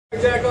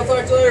Jack, I'll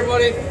talk to you later,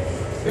 buddy.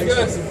 Be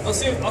good. I'll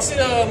see you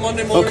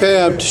Monday morning.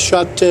 Okay, I've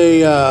shot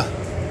a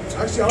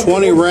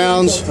 20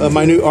 rounds of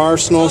my new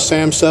Arsenal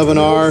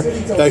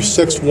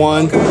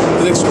SAM7R-61.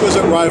 An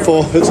exquisite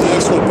rifle. It's an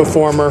excellent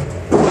performer.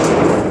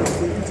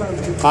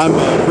 I'm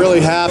really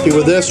happy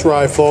with this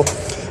rifle.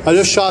 I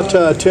just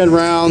shot 10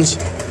 rounds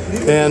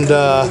and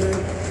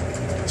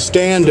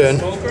standing,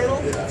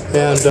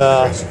 and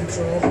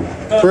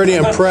pretty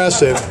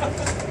impressive.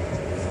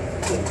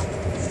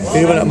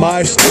 Even at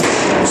my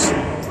standards.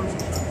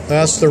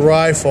 That's the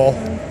rifle.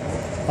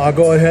 I'll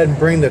go ahead and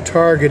bring the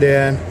target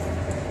in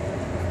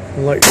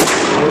and let you see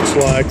what it looks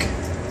like.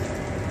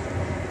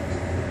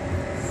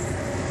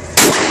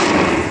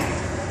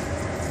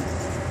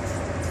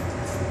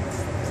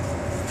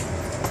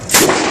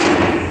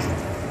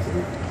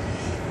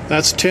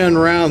 That's 10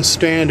 rounds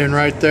standing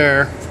right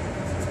there.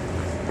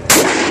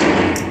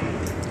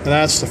 And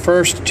that's the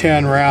first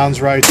 10 rounds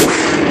right there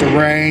at the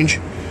range.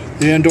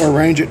 The indoor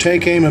range at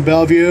Take Aim in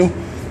Bellevue.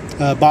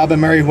 Bob and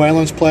Mary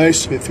Whalen's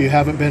place. If you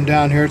haven't been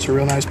down here, it's a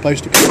real nice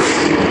place to come.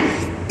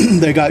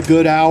 They got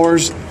good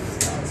hours,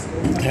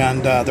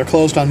 and they're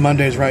closed on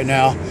Mondays right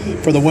now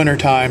for the winter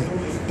time.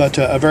 But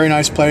a very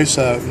nice place,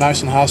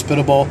 nice and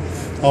hospitable.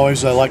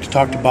 Always like to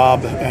talk to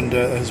Bob and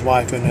his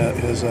wife, and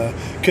his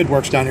kid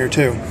works down here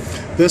too.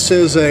 This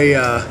is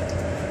a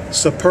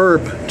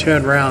superb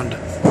 10 round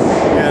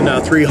and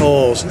 3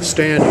 holes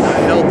standing. I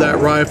held that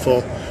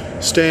rifle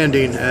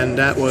standing, and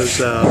that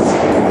was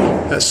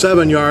at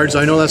 7 yards.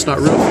 I know that's not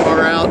real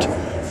far out,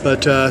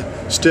 but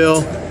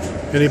still,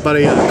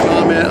 anybody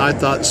comment? I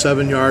thought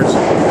 7 yards,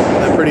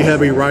 that pretty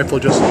heavy rifle,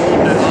 just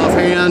holding it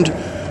offhand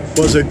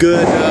was a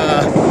good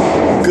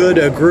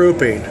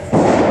grouping.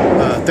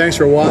 Thanks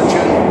for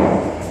watching.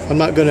 I'm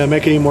not going to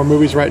make any more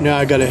movies right now.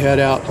 I got to head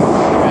out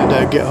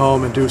and get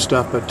home and do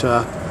stuff, but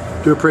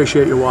do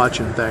appreciate you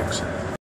watching. Thanks.